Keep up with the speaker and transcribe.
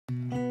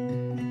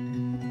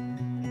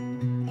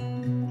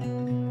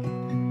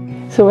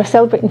So we're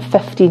celebrating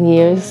 15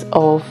 years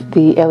of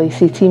the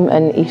LAC team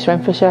in East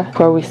Renfrewshire,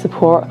 where we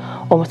support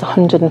almost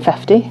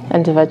 150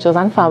 individuals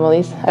and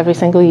families every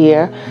single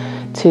year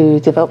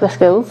to develop their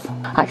skills,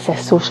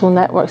 access social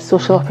networks,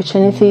 social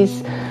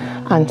opportunities,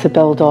 and to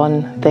build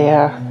on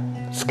their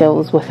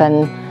skills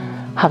within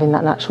having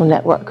that natural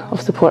network of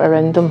support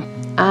around them.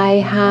 I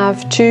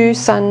have two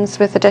sons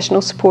with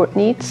additional support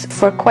needs.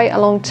 For quite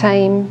a long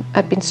time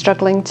I've been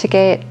struggling to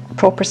get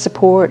proper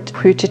support,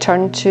 who to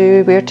turn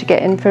to, where to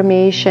get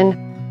information.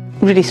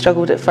 Really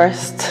struggled at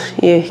first.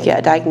 You get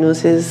a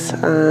diagnosis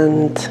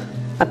and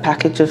a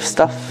package of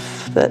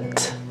stuff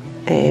that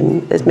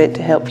is meant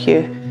to help you,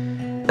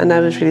 and I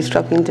was really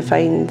struggling to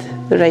find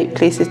the right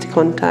places to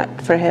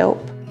contact for help.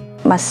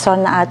 My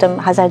son Adam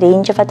has a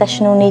range of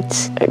additional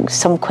needs,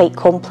 some quite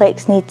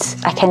complex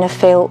needs. I kind of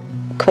felt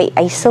quite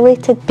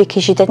isolated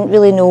because you didn't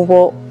really know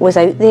what was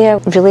out there,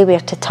 really where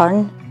to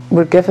turn.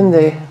 We're given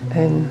the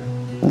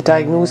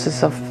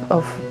diagnosis of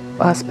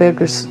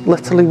Asperger's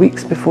literally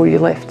weeks before you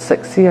left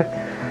 6th year,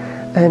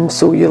 and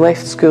so you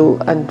left school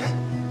and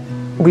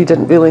we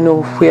didn't really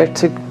know where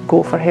to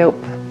go for help.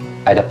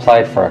 I'd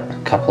applied for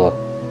a couple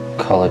of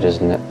colleges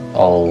and it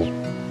all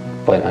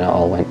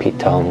went Pete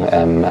Tong,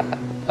 and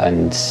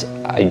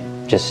I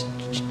just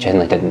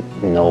generally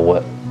didn't know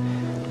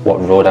what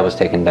road I was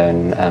taking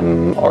down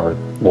or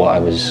what I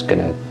was going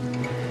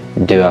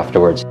to do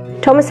afterwards.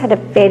 Thomas had a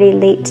very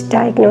late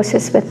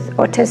diagnosis with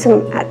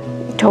autism.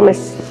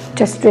 Thomas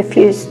just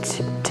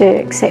refused to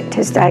accept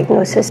his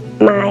diagnosis.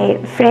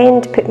 My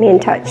friend put me in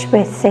touch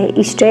with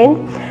East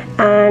Ren,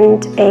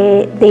 and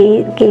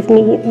they gave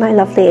me my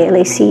lovely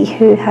LAC,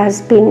 who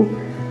has been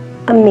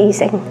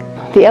amazing.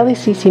 The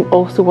LAC team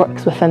also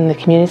works within the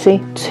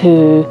community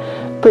to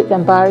break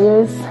down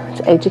barriers,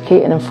 to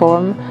educate and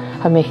inform,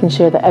 and making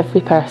sure that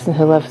every person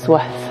who lives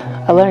with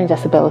a learning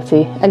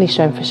disability in East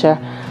Renfrewshire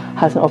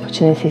has an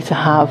opportunity to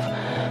have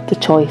the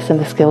choice and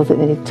the skills that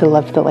they need to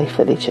live the life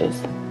that they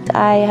choose.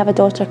 I have a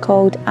daughter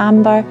called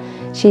Amber.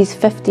 She's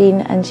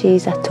 15 and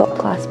she's a top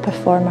class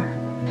performer.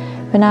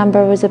 When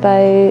Amber was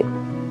about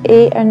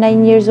 8 or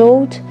 9 years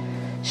old,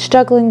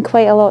 struggling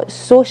quite a lot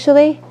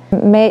socially,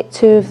 met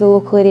two of the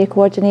local area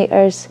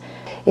coordinators.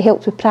 It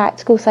helped with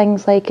practical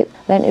things like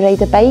learning to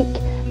ride a bike,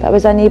 but I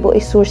was unable to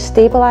source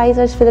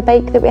stabilisers for the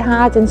bike that we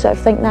had and sort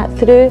of think that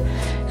through.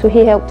 So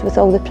he helped with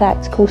all the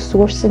practical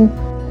sourcing.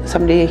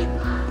 Somebody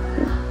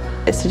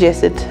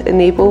suggested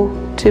Enable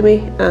to me,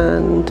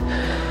 and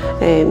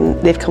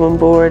they've come on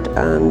board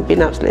and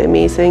been absolutely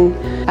amazing.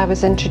 I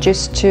was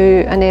introduced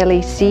to an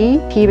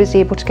LAC. He was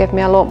able to give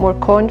me a lot more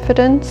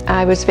confidence.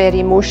 I was very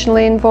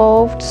emotionally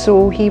involved,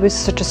 so he was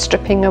sort of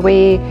stripping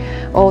away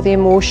all the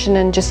emotion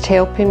and just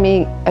helping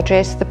me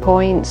address the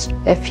points.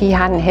 If he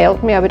hadn't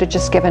helped me, I would have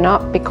just given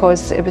up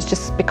because it was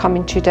just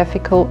becoming too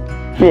difficult.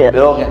 Yeah.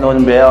 We're all getting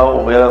on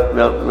well,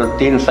 we're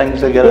doing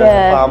things together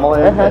as a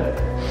family.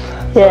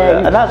 Yeah.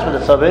 And that's what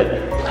it's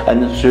about.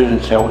 And Susan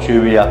helps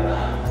you with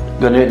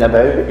going out and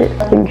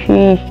about. And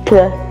she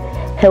kind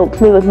of helps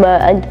me with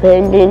my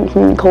independence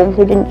and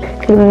confidence,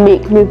 kind of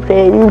make new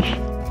friends.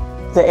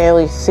 The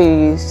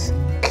LACs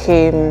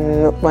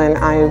came when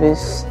I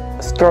was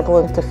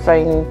struggling to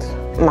find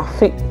my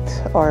feet,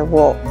 or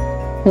what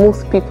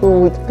most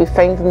people would be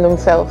finding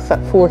themselves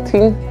at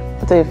 14.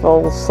 They've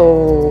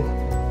also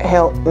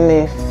helped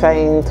me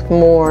find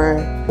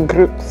more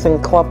groups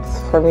and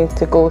clubs for me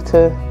to go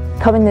to.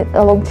 Coming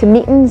along to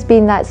meetings,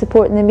 being that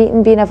support in the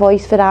meeting, being a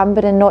voice for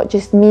Amber and not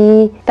just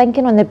me,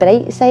 thinking on the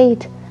bright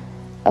side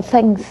of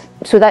things.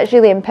 So that's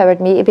really empowered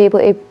me to be able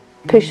to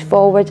push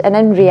forward, and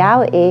in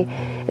reality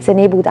it's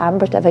enabled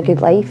Amber to have a good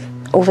life.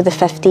 Over the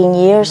 15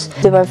 years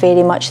they were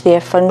very much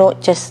there for not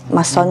just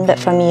my son but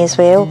for me as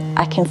well.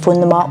 I can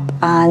phone them up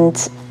and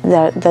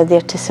they're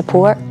there to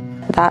support.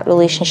 That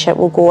relationship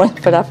will go on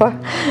forever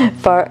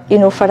for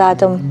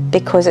Adam,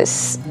 because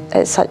it's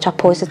such a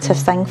positive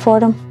thing for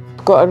him.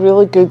 Got a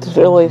really good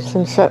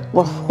relationship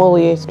with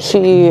Holly.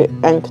 She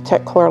in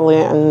particularly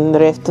and the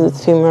rest of the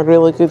team are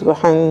really good with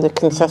him, the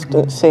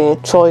consistency,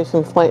 choice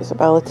and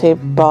flexibility,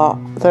 but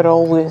they're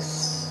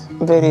always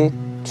very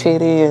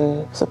cheery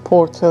and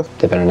supportive.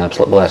 They've been an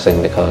absolute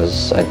blessing,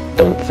 because I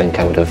don't think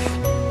I would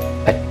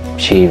have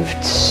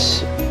achieved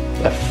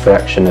a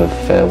fraction of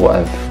what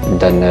I've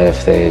done now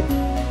if they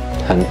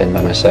hadn't been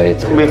by my side.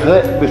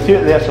 Without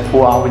their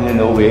support I wouldn't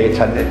know where to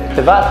turn it.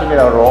 They've actually been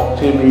a rock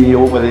to me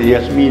over the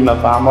years, me and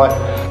my family.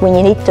 When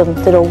you need them,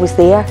 they're always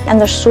there. And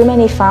there's so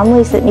many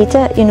families that need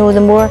it.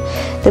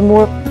 The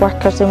more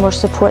workers, the more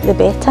support, the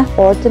better.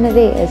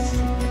 Ordinary is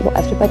what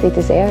everybody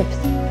deserves.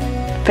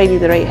 Finding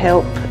the right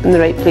help in the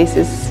right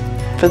places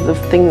for the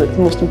thing that's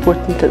most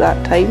important at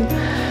that time.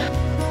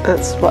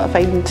 That's what I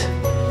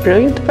find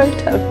brilliant about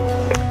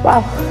it.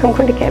 Wow, I'm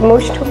going to get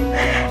emotional.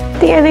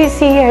 The LAC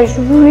has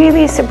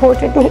really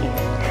supported me,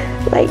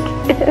 like,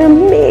 in an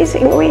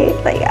amazing way.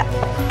 Like,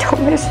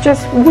 Thomas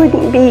just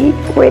wouldn't be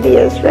where he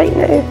is right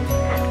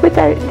now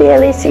without the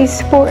LAC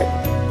support.